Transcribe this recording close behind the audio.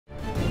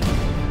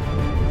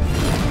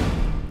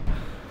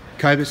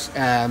Kobus,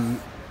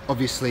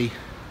 obviously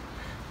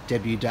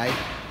debut day,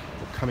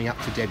 or coming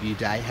up to debut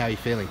day, how are you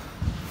feeling?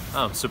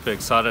 I'm super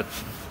excited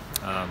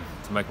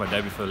to make my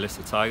debut for the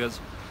Leicester Tigers.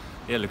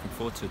 Yeah, looking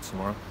forward to it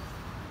tomorrow.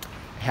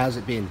 How's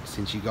it been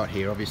since you got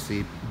here? Obviously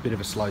a bit of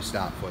a slow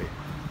start for you.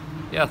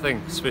 Yeah, I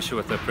think especially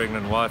with the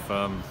pregnant wife,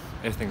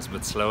 everything's a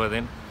bit slower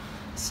then.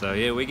 So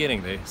yeah, we're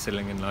getting there,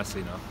 settling in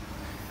nicely now.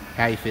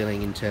 How are you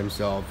feeling in terms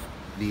of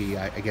the,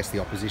 I guess, the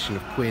opposition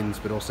of Quins,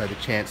 but also the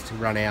chance to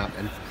run out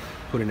and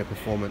put in a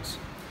performance?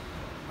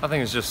 I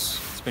think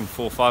it's been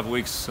 4 or 5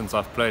 weeks since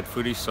I've played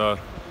footy, so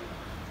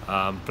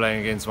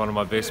playing against one of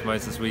my best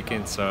mates this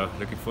weekend, so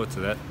looking forward to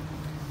that.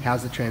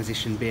 How's the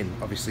transition been?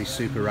 Obviously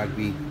Super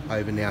Rugby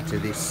over now to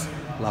this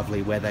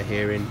lovely weather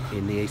here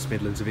in the East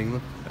Midlands of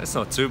England. It's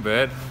not too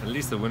bad, at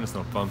least the wind is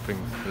not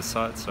pumping this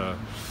side, so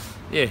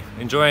yeah,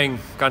 enjoying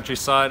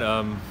countryside.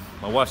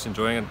 My wife's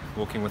enjoying it,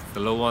 walking with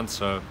the little one,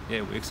 so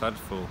yeah, we're excited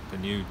for the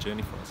new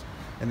journey for us.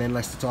 And then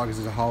Leicester Tigers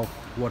as a whole,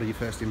 what are your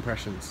first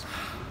impressions?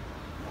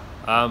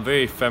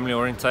 Very family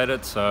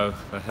orientated, so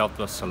that helped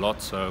us a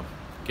lot, so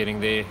getting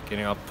there,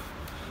 getting up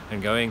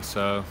and going,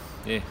 so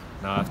yeah,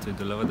 now I have to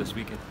deliver this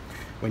weekend.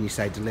 When you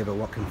say deliver,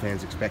 what can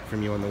fans expect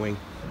from you on the wing?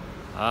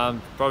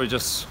 Probably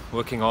just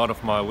working hard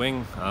off my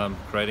wing,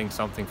 creating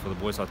something for the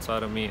boys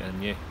outside of me,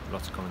 and yeah,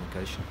 lots of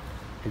communication.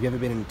 Have you ever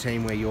been in a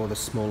team where you're the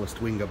smallest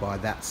winger by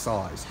that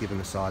size, given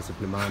the size of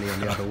Nemani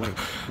on the other wing?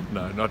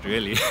 No, not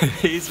really.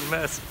 He's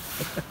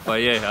massive.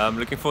 But yeah, I'm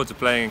looking forward to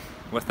playing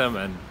with him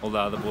and all the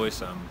other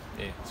boys.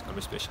 Yeah, it's going to be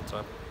a special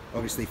time.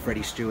 Obviously,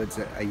 Freddie Stewart's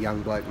a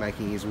young bloke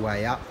making his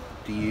way up.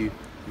 Have you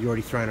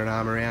already thrown an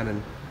arm around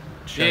and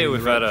shown him? Yeah,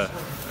 we've had a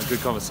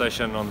good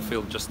conversation on the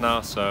field just now.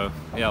 So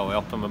yeah, I'll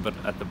help him a bit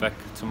at the back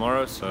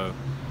tomorrow. So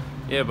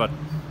yeah, but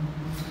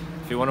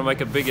if you want to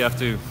make it big, you have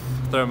to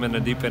throw him in the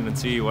deep end and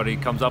see what he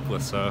comes up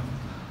with. So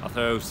I'll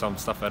throw some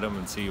stuff at him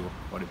and see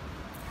what he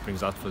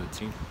brings out for the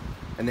team.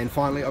 And then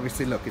finally,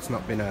 obviously, look, it's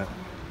not been a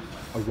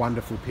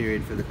wonderful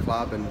period for the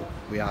club, and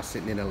we are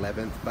sitting in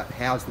 11th, but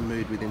how's the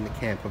mood within the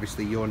camp?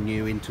 Obviously you're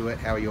new into it.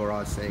 How are your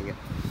eyes seeing it?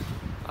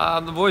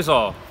 The boys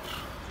are,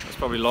 it's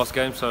probably last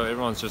game, so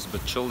everyone's just a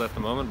bit chilled at the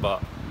moment,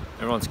 but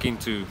everyone's keen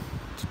to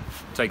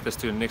take this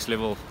to the next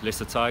level,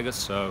 Leicester Tigers.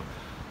 So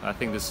I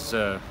think this is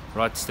a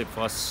right step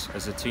for us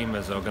as a team,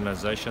 as an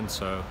organisation,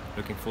 so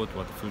looking forward to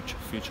what the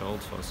future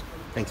holds for us.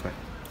 Thanks, mate.